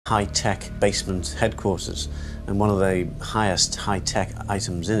high-tech basement headquarters, and one of the highest high-tech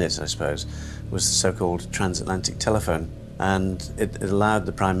items in it, I suppose, was the so-called transatlantic telephone, and it allowed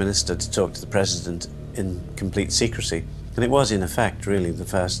the Prime Minister to talk to the President in complete secrecy. And it was, in effect, really the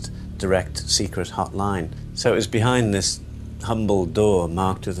first direct secret hotline. So it was behind this humble door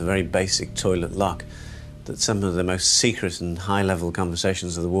marked with a very basic toilet lock that some of the most secret and high-level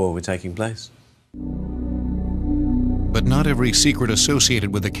conversations of the war were taking place. But not every secret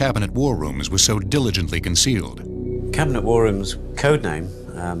associated with the Cabinet war rooms was so diligently concealed. Cabinet War Room's code name,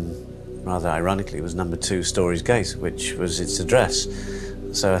 rather ironically, was number 2 Storey's Gate, which was its address.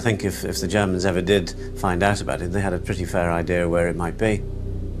 So I think if the Germans ever did find out about it, they had a pretty fair idea where it might be.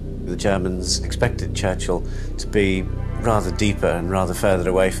 The Germans expected Churchill to be rather deeper and rather further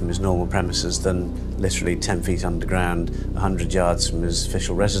away from his normal premises than literally 10 feet underground, 100 yards from his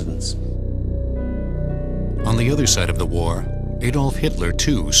official residence. On the other side of the war, Adolf Hitler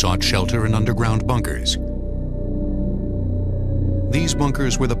too sought shelter in underground bunkers. These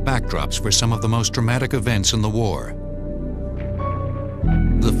bunkers were the backdrops for some of the most dramatic events in the war.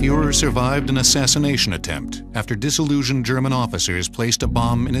 The Führer survived an assassination attempt after disillusioned German officers placed a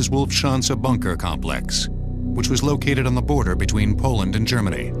bomb in his Wolfschanze bunker complex, which was located on the border between Poland and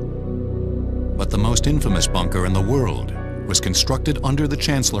Germany. But the most infamous bunker in the world was constructed under the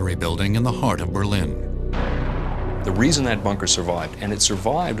Chancellery building in the heart of Berlin. The reason that bunker survived, and it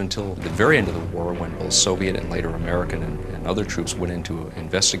survived until the very end of the war when both Soviet and later American and other troops went in to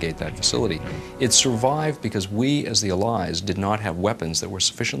investigate that facility, it survived because we as the Allies did not have weapons that were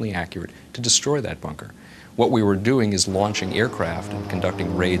sufficiently accurate to destroy that bunker. What we were doing is launching aircraft and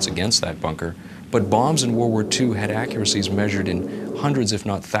conducting raids against that bunker, but bombs in World War II had accuracies measured in hundreds if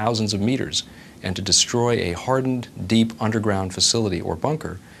not thousands of meters, and to destroy a hardened, deep underground facility or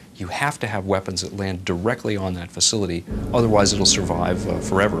bunker, you have to have weapons that land directly on that facility, otherwise it'll survive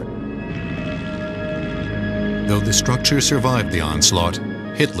forever. Though the structure survived the onslaught,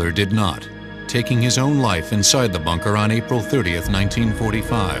 Hitler did not, taking his own life inside the bunker on April 30th,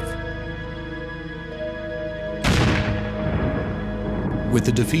 1945. With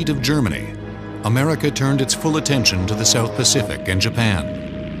the defeat of Germany, America turned its full attention to the South Pacific and Japan.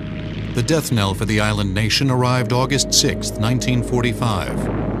 The death knell for the island nation arrived August 6,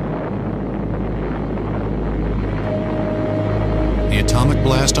 1945. The atomic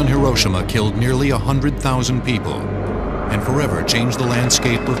blast on Hiroshima killed nearly 100,000 people and forever changed the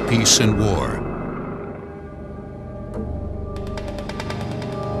landscape of peace and war.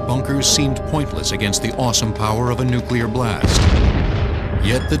 Bunkers seemed pointless against the awesome power of a nuclear blast.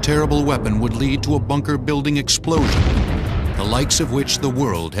 Yet the terrible weapon would lead to a bunker building explosion, the likes of which the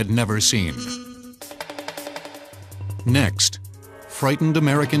world had never seen. Next, frightened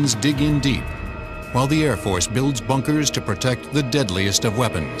Americans dig in deep, while the Air Force builds bunkers to protect the deadliest of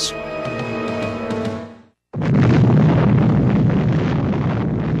weapons.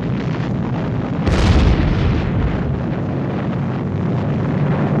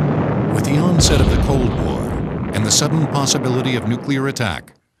 With the onset of the Cold War and the sudden possibility of nuclear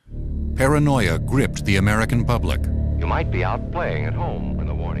attack, paranoia gripped the American public. You might be out playing at home when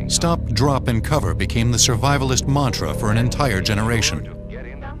the warning comes. Stop, drop, and cover became the survivalist mantra for an entire generation.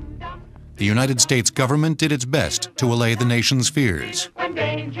 The United States government did its best to allay the nation's fears. When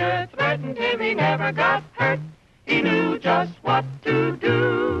danger threatened him, he never got hurt. He knew just what to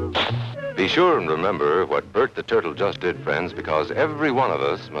do. Be sure and remember what Bert the Turtle just did, friends, because every one of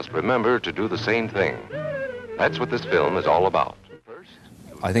us must remember to do the same thing. That's what this film is all about.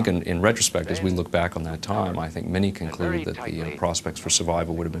 I think in retrospect, as we look back on that time, I think many conclude that the prospects for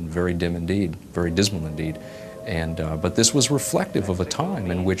survival would have been very dim indeed, very dismal indeed. But this was reflective of a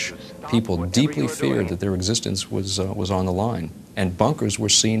time in which people deeply feared that their existence was on the line, and bunkers were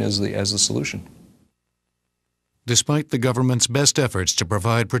seen as the solution. Despite the government's best efforts to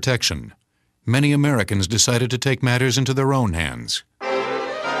provide protection, many Americans decided to take matters into their own hands.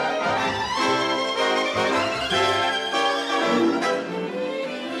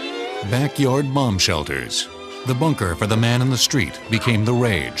 Backyard bomb shelters, the bunker for the man in the street, became the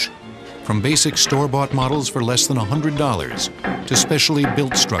rage. From basic store-bought models for less than $100 to specially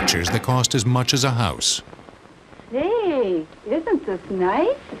built structures that cost as much as a house. Hey, isn't this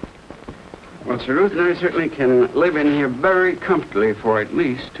nice? Well, Sir Ruth and I certainly can live in here very comfortably for at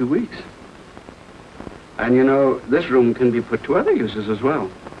least 2 weeks. And you know, this room can be put to other uses as well.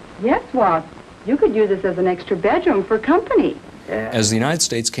 Yes, Walt. You could use this as an extra bedroom for company. As the United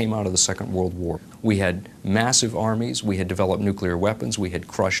States came out of the Second World War, we had massive armies, we had developed nuclear weapons, we had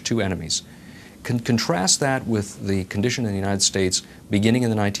crushed 2 enemies. Contrast that with the condition in the United States beginning in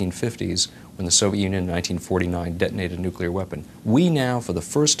the 1950s, when the Soviet Union in 1949 detonated a nuclear weapon. We now, for the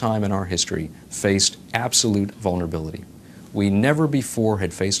first time in our history, faced absolute vulnerability. We never before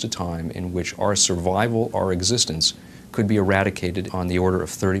had faced a time in which our survival, our existence, could be eradicated on the order of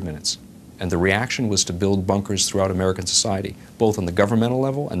 30 minutes. And the reaction was to build bunkers throughout American society, both on the governmental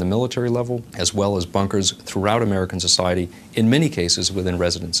level and the military level, as well as bunkers throughout American society, in many cases within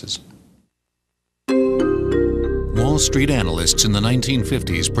residences. Wall Street analysts in the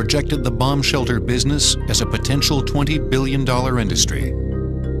 1950s projected the bomb shelter business as a potential $20 billion industry.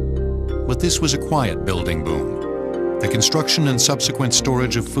 But this was a quiet building boom. The construction and subsequent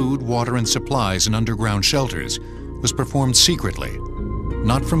storage of food, water, and supplies in underground shelters was performed secretly,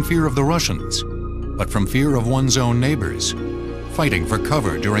 not from fear of the Russians, but from fear of one's own neighbors, fighting for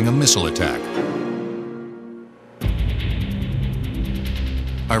cover during a missile attack.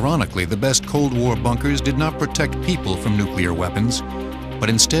 Ironically, the best Cold War bunkers did not protect people from nuclear weapons, but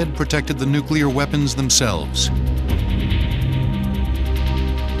instead protected the nuclear weapons themselves.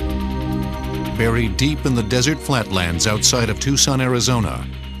 Buried deep in the desert flatlands outside of Tucson, Arizona,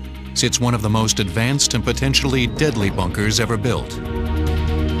 sits one of the most advanced and potentially deadly bunkers ever built.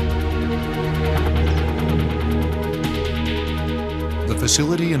 The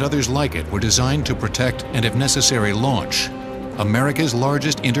facility and others like it were designed to protect and, if necessary, launch America's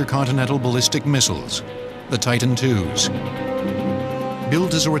largest intercontinental ballistic missiles, the Titan IIs.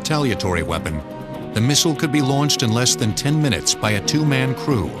 Billed as a retaliatory weapon, the missile could be launched in less than 10 minutes by a two-man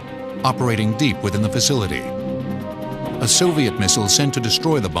crew, operating deep within the facility. A Soviet missile sent to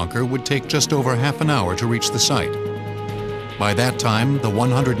destroy the bunker would take just over half an hour to reach the site. By that time, the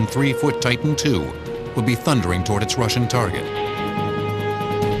 103-foot Titan II would be thundering toward its Russian target.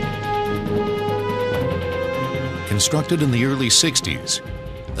 Constructed in the early 60s,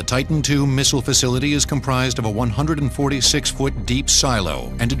 the Titan II missile facility is comprised of a 146-foot deep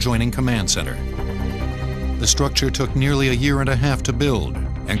silo and adjoining command center. The structure took nearly a year and a half to build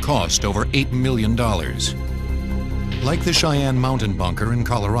and cost over $8 million. Like the Cheyenne Mountain Bunker in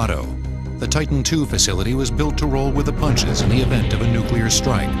Colorado, the Titan II facility was built to roll with the punches in the event of a nuclear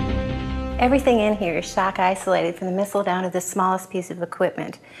strike. Everything in here is shock isolated from the missile down to the smallest piece of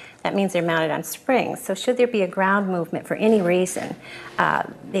equipment. That means they're mounted on springs, so should there be a ground movement for any reason,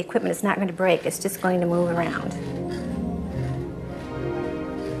 the equipment is not going to break, it's just going to move around.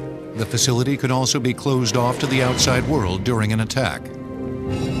 The facility could also be closed off to the outside world during an attack.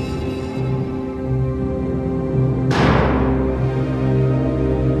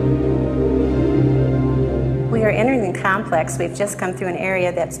 We are entering the complex. We've just come through an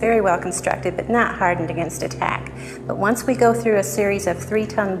area that's very well constructed but not hardened against attack. But once we go through a series of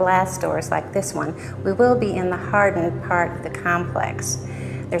 3-ton blast doors like this one, we will be in the hardened part of the complex.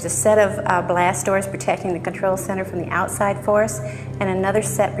 There's a set of blast doors protecting the control center from the outside force and another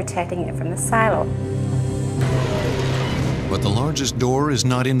set protecting it from the silo. But the largest door is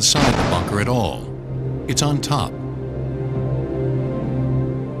not inside the bunker at all. It's on top.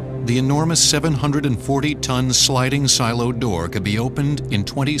 The enormous 740-ton sliding silo door could be opened in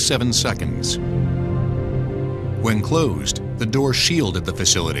 27 seconds. When closed, the door shielded the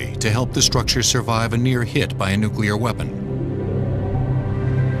facility to help the structure survive a near hit by a nuclear weapon.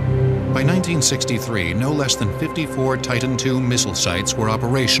 By 1963, no less than 54 Titan II missile sites were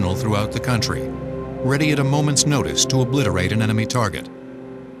operational throughout the country, ready at a moment's notice to obliterate an enemy target.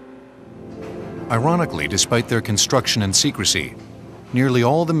 Ironically, despite their construction and secrecy, nearly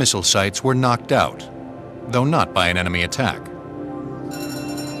all the missile sites were knocked out, though not by an enemy attack.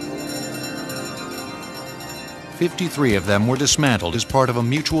 53 of them were dismantled as part of a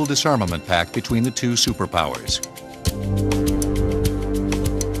mutual disarmament pact between the two superpowers.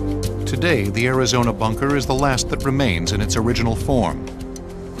 Today, the Arizona bunker is the last that remains in its original form.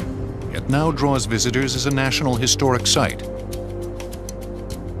 It now draws visitors as a National Historic Site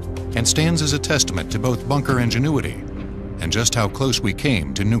and stands as a testament to both bunker ingenuity and just how close we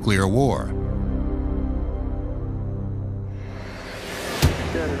came to nuclear war.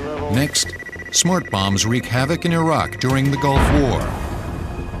 Next, smart bombs wreak havoc in Iraq during the Gulf War,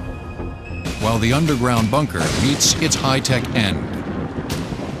 while the underground bunker meets its high-tech end.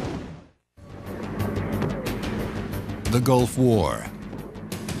 The Gulf War.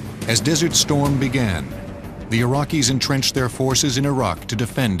 As Desert Storm began, the Iraqis entrenched their forces in Iraq to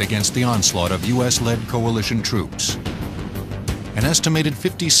defend against the onslaught of U.S.-led coalition troops. An estimated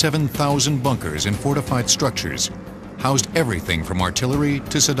 57,000 bunkers and fortified structures housed everything from artillery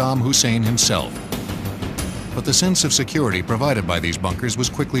to Saddam Hussein himself. But the sense of security provided by these bunkers was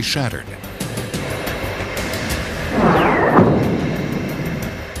quickly shattered.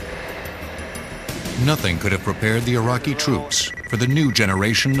 Nothing could have prepared the Iraqi troops for the new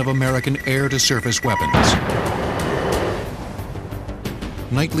generation of American air-to-surface weapons.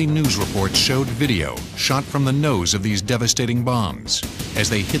 Nightly news reports showed video shot from the nose of these devastating bombs as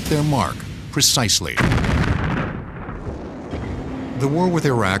they hit their mark precisely. The war with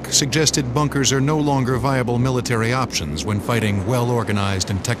Iraq suggested bunkers are no longer viable military options when fighting well-organized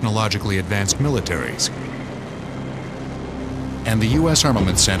and technologically advanced militaries. And the U.S.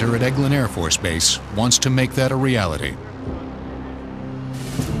 Armament Center at Eglin Air Force Base wants to make that a reality.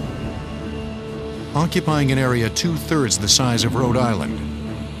 Occupying an area 2/3 the size of Rhode Island,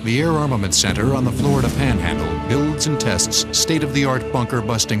 the Air Armament Center on the Florida Panhandle builds and tests state-of-the-art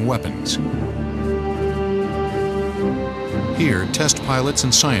bunker-busting weapons. Here, test pilots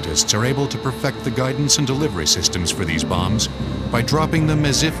and scientists are able to perfect the guidance and delivery systems for these bombs by dropping them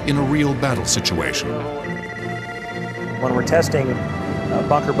as if in a real battle situation. When we're testing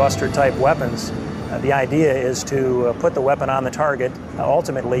bunker buster type weapons, the idea is to put the weapon on the target.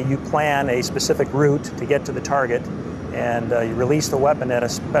 Ultimately, you plan a specific route to get to the target, and you release the weapon at a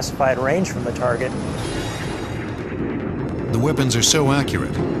specified range from the target. The weapons are so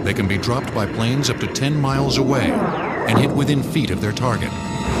accurate, they can be dropped by planes up to 10 miles away and hit within feet of their target.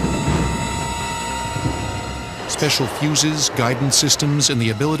 Special fuses, guidance systems, and the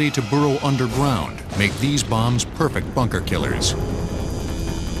ability to burrow underground make these bombs perfect bunker killers.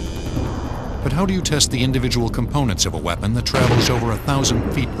 But how do you test the individual components of a weapon that travels over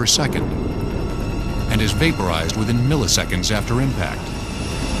 1,000 feet per second and is vaporized within milliseconds after impact?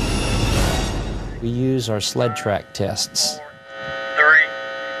 We use our sled track tests. 3,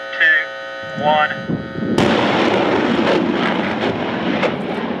 2, 1.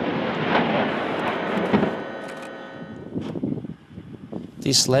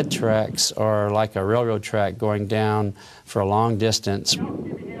 These sled tracks are like a railroad track going down for a long distance.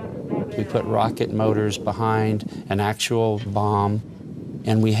 We put rocket motors behind an actual bomb,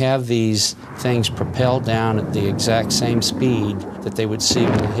 and we have these things propelled down at the exact same speed that they would see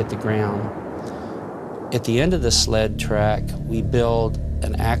when they hit the ground. At the end of the sled track, we build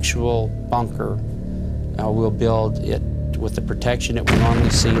an actual bunker. We'll build it with the protection that we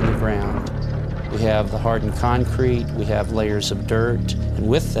normally see in the ground. We have the hardened concrete, we have layers of dirt, and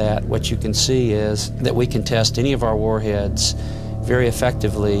with that, what you can see is that we can test any of our warheads very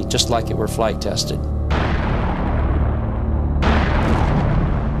effectively, just like it were flight tested.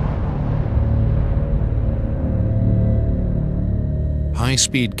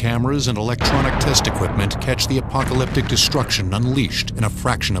 High-speed cameras and electronic test equipment catch the apocalyptic destruction unleashed in a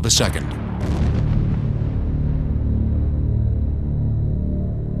fraction of a second.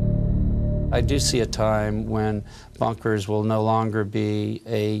 I do see a time when bunkers will no longer be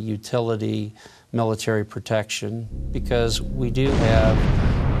a utility military protection, because we do have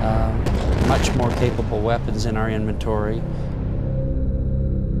much more capable weapons in our inventory.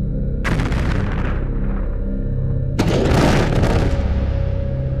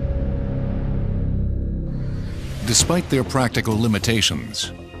 Despite their practical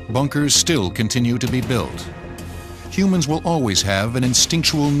limitations, bunkers still continue to be built. Humans will always have an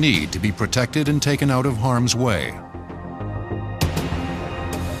instinctual need to be protected and taken out of harm's way.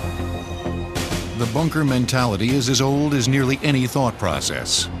 The bunker mentality is as old as nearly any thought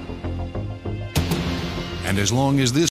process. And as long as this